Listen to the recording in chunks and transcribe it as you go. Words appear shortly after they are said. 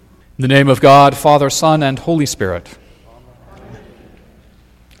In the name of God, Father, Son, and Holy Spirit.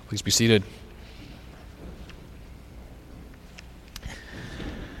 Please be seated.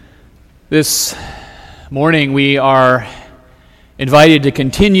 This morning we are invited to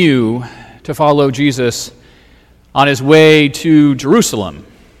continue to follow Jesus on his way to Jerusalem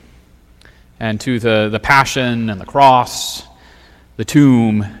and to the passion and the cross, the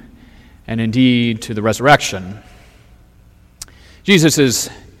tomb, and indeed to the resurrection. Jesus is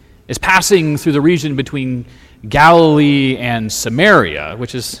passing through the region between Galilee and Samaria,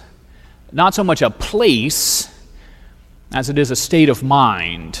 which is not so much a place as it is a state of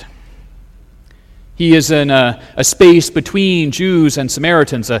mind. He is in a space between Jews and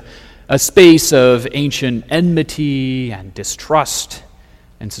Samaritans, a space of ancient enmity and distrust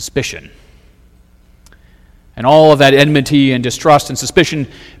and suspicion. And all of that enmity and distrust and suspicion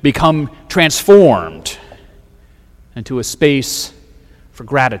become transformed into a space for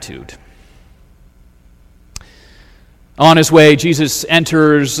gratitude. On his way, Jesus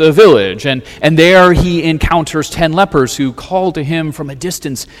enters a village, and there he encounters 10 lepers who call to him from a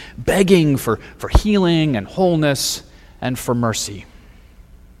distance, begging for healing and wholeness and for mercy.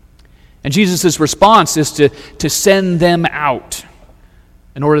 And Jesus' response is to send them out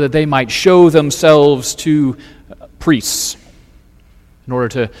in order that they might show themselves to priests, in order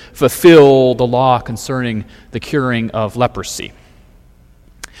to fulfill the law concerning the curing of leprosy.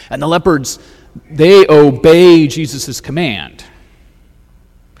 And the lepers, they obey Jesus' command.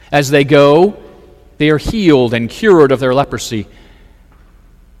 As they go, they are healed and cured of their leprosy.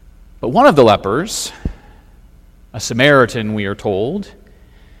 But one of the lepers, a Samaritan, we are told,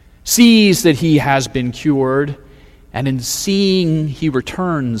 sees that he has been cured, and in seeing, he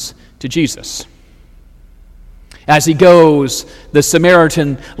returns to Jesus. As he goes, the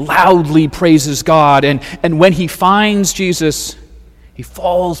Samaritan loudly praises God, and when he finds Jesus, he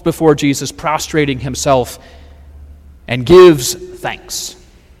falls before Jesus, prostrating himself, and gives thanks.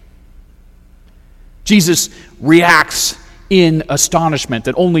 Jesus reacts in astonishment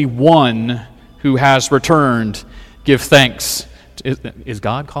that only one who has returned give thanks. Is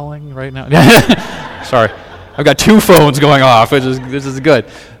God calling right now? Sorry, I've got two phones going off. This is good.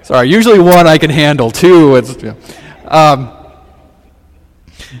 Sorry, usually one I can handle. Two,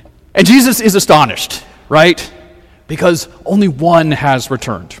 and Jesus is astonished, right? Because only one has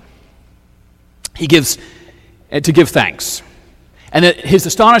returned. He gives to give thanks. And his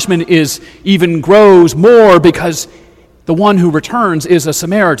astonishment even grows more because the one who returns is a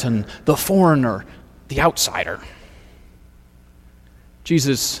Samaritan, the foreigner, the outsider.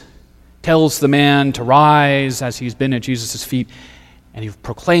 Jesus tells the man to rise as he's been at Jesus' feet, and he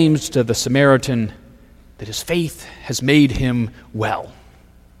proclaims to the Samaritan that his faith has made him well,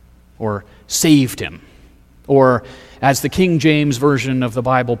 or saved him. Or, as the King James Version of the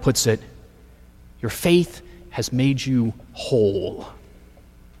Bible puts it, your faith has made you whole.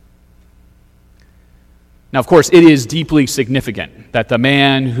 Now, of course, it is deeply significant that the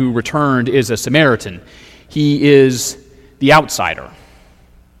man who returned is a Samaritan. He is the outsider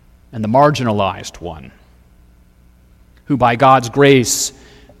and the marginalized one, who by God's grace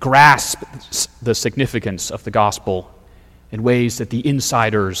grasps the significance of the gospel in ways that the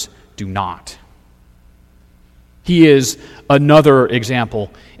insiders do not. He is another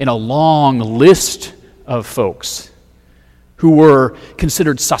example in a long list of folks who were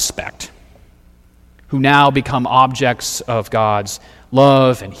considered suspect, who now become objects of God's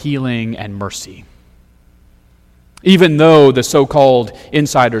love and healing and mercy, even though the so-called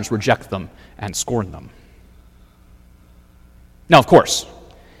insiders reject them and scorn them. Now, of course,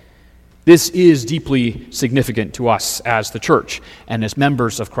 this is deeply significant to us as the church and as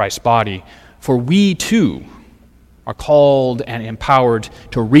members of Christ's body, for we too are called and empowered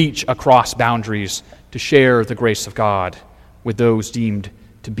to reach across boundaries to share the grace of God with those deemed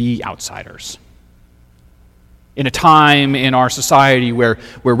to be outsiders. In a time in our society where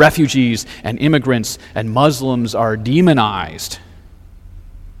refugees and immigrants and Muslims are demonized,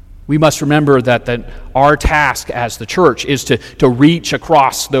 we must remember that our task as the church is to reach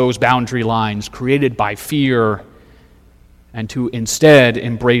across those boundary lines created by fear and to instead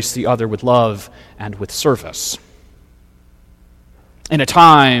embrace the other with love and with service. In a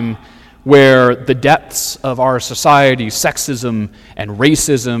time where the depths of our society, sexism and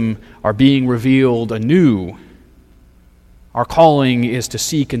racism, are being revealed anew, our calling is to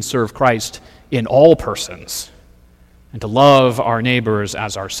seek and serve Christ in all persons and to love our neighbors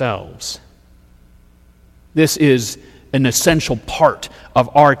as ourselves. This is an essential part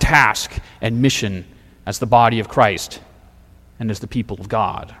of our task and mission as the body of Christ and as the people of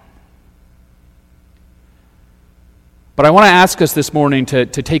God. But I want to ask us this morning to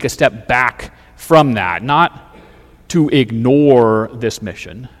take a step back from that, not to ignore this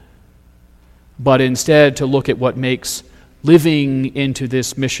mission, but instead to look at what makes living into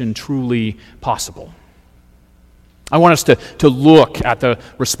this mission truly possible. I want us to look at the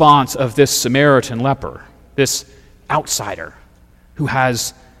response of this Samaritan leper, this outsider who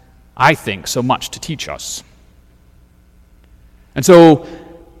has, I think, so much to teach us. And so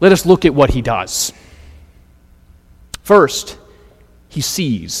let us look at what he does. First, he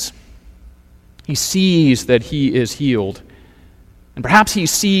sees. He sees that he is healed. And perhaps he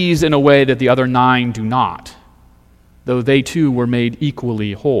sees in a way that the other 9 do not, though they too were made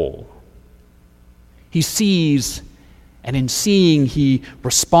equally whole. He sees, and in seeing, he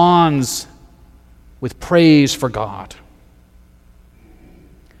responds with praise for God.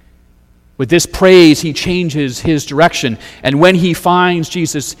 With this praise, he changes his direction. And when he finds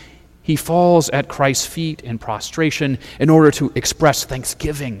Jesus, he falls at Christ's feet in prostration in order to express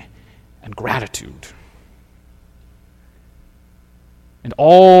thanksgiving and gratitude. And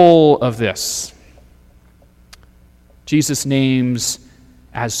all of this, Jesus names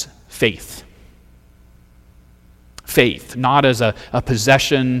as faith. Faith, not as a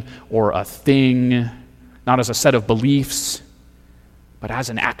possession or a thing, not as a set of beliefs, but as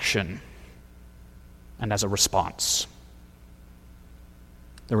an action and as a response.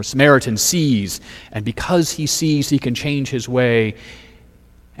 The Samaritan sees, and because he sees, he can change his way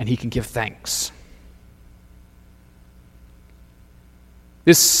and he can give thanks.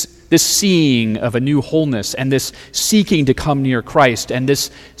 This seeing of a new wholeness and this seeking to come near Christ and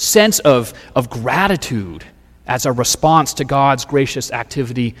this sense of gratitude as a response to God's gracious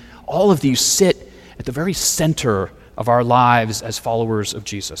activity, all of these sit at the very center of our lives as followers of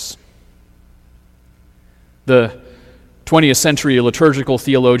Jesus. The 20th century liturgical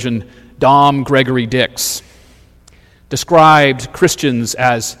theologian Dom Gregory Dix described Christians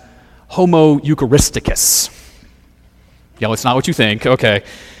as homo eucharisticus. Yeah, it's not what you think. Okay.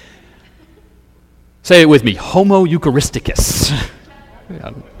 Say it with me. Homo eucharisticus.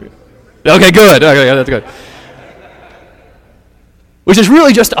 Okay, good. Okay, that's good. Which is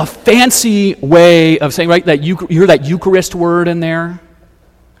really just a fancy way of saying, right, that you hear that Eucharist word in there?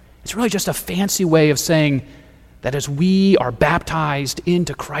 It's really just a fancy way of saying that as we are baptized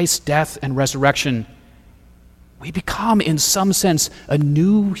into Christ's death and resurrection, we become, in some sense, a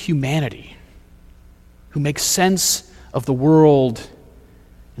new humanity who makes sense of the world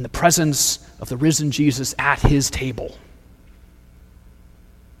in the presence of the risen Jesus at his table.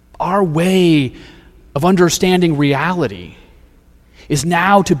 Our way of understanding reality is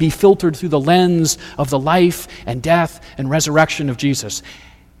now to be filtered through the lens of the life and death and resurrection of Jesus.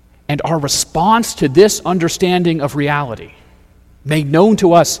 And our response to this understanding of reality, made known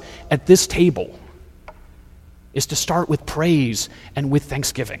to us at this table, is to start with praise and with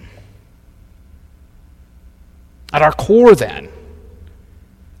thanksgiving. At our core, then,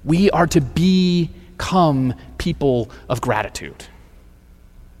 we are to become people of gratitude.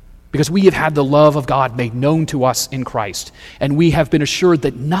 Because we have had the love of God made known to us in Christ, and we have been assured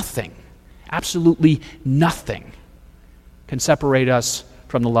that nothing, absolutely nothing, can separate us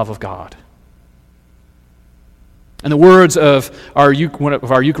from the love of God. In the words of one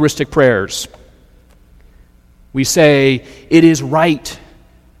of our Eucharistic prayers, we say, "It is right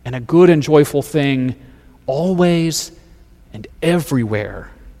and a good and joyful thing, always and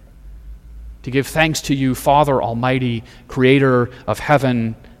everywhere, to give thanks to you, Father Almighty, Creator of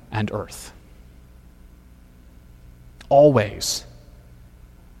heaven and earth." Always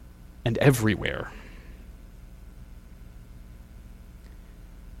and everywhere.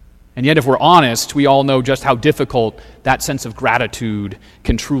 And yet, if we're honest, we all know just how difficult that sense of gratitude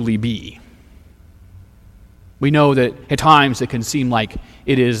can truly be. We know that at times it can seem like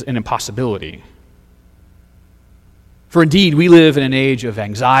it is an impossibility. For indeed, we live in an age of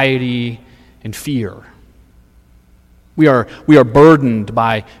anxiety and fear. We are burdened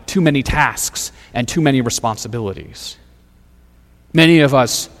by too many tasks and too many responsibilities. Many of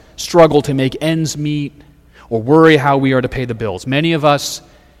us struggle to make ends meet or worry how we are to pay the bills. Many of us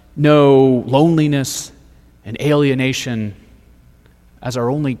know loneliness and alienation as our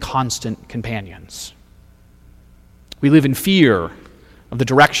only constant companions. We live in fear of the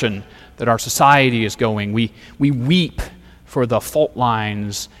direction that our society is going. We weep for the fault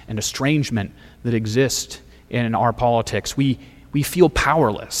lines and estrangement that exist in our politics. We feel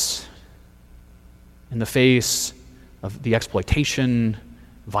powerless in the face of the exploitation,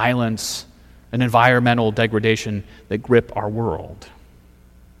 violence, and environmental degradation that grip our world.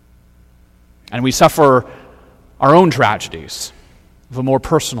 And we suffer our own tragedies of a more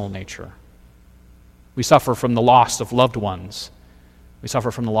personal nature. We suffer from the loss of loved ones. We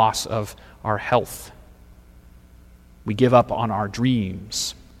suffer from the loss of our health. We give up on our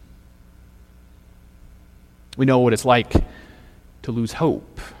dreams. We know what it's like to lose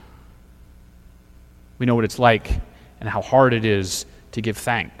hope. We know what it's like and how hard it is to give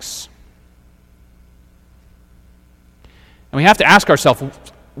thanks. And we have to ask ourselves,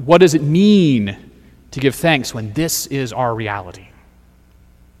 what does it mean to give thanks when this is our reality?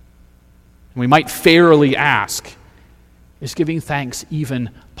 And we might fairly ask, is giving thanks even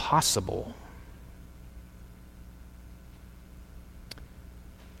possible?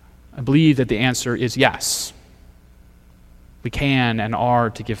 I believe that the answer is yes. We can and are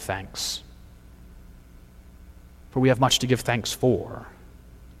to give thanks. For we have much to give thanks for.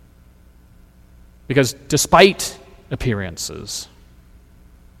 Because despite appearances,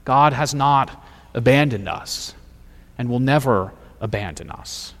 God has not abandoned us and will never abandon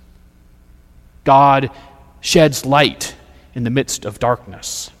us. God sheds light in the midst of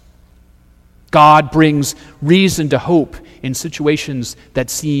darkness. God brings reason to hope in situations that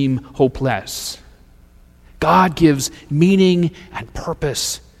seem hopeless. God gives meaning and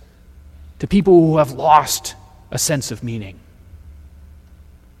purpose to people who have lost a sense of meaning.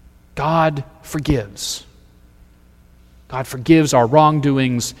 God forgives. God forgives our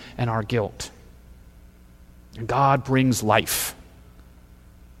wrongdoings and our guilt. And God brings life.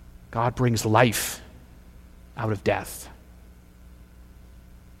 God brings life out of death.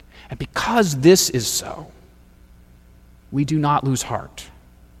 And because this is so, we do not lose heart.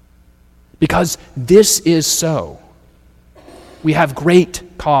 Because this is so, we have great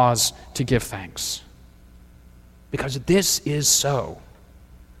cause to give thanks. Because this is so,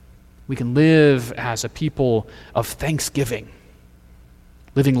 we can live as a people of thanksgiving,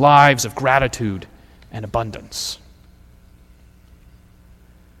 living lives of gratitude and abundance.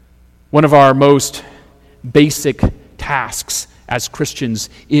 One of our most basic tasks as Christians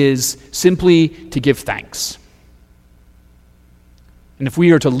is simply to give thanks. And if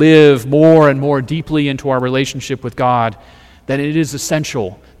we are to live more and more deeply into our relationship with God, then it is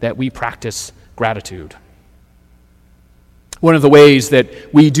essential that we practice gratitude. One of the ways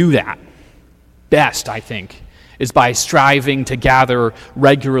that we do that best, I think, is by striving to gather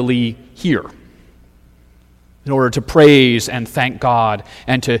regularly here in order to praise and thank God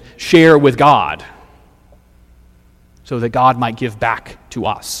and to share with God so that God might give back to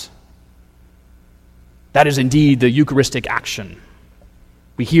us. That is indeed the Eucharistic action.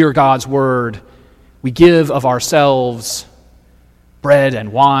 We hear God's word, we give of ourselves, bread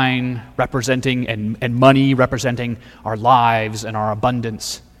and wine representing and money representing our lives and our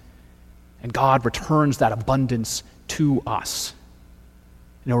abundance. And God returns that abundance to us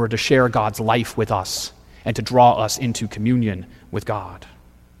in order to share God's life with us and to draw us into communion with God.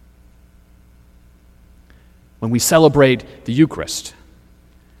 When we celebrate the Eucharist,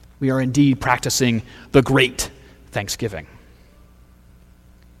 we are indeed practicing the great thanksgiving.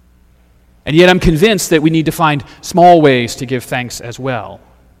 And yet I'm convinced that we need to find small ways to give thanks as well.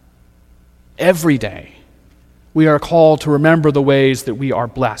 Every day, we are called to remember the ways that we are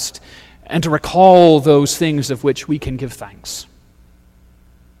blessed and to recall those things of which we can give thanks.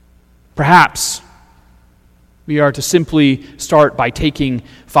 Perhaps we are to simply start by taking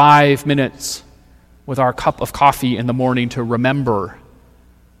 5 minutes with our cup of coffee in the morning to remember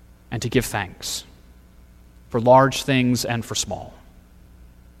and to give thanks for large things and for small.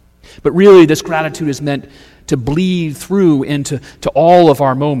 But really, this gratitude is meant to bleed through into all of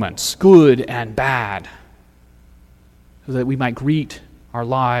our moments, good and bad, so that we might greet our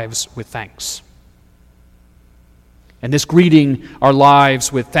lives with thanks. And this greeting our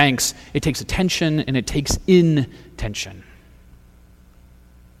lives with thanks, it takes attention and it takes intention.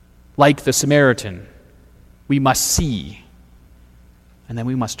 Like the Samaritan, we must see, and then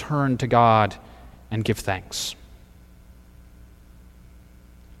we must turn to God and give thanks.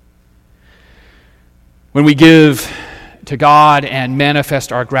 When we give to God and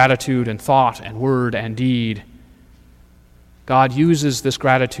manifest our gratitude in thought and word and deed, God uses this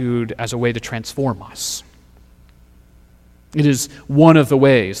gratitude as a way to transform us. It is one of the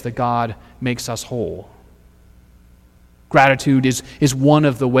ways that God makes us whole. Gratitude is one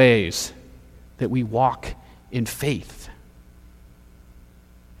of the ways that we walk in faith.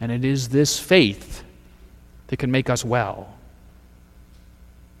 And it is this faith that can make us well.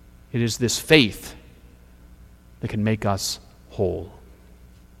 It is this faith that can make us whole.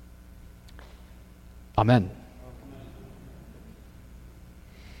 Amen.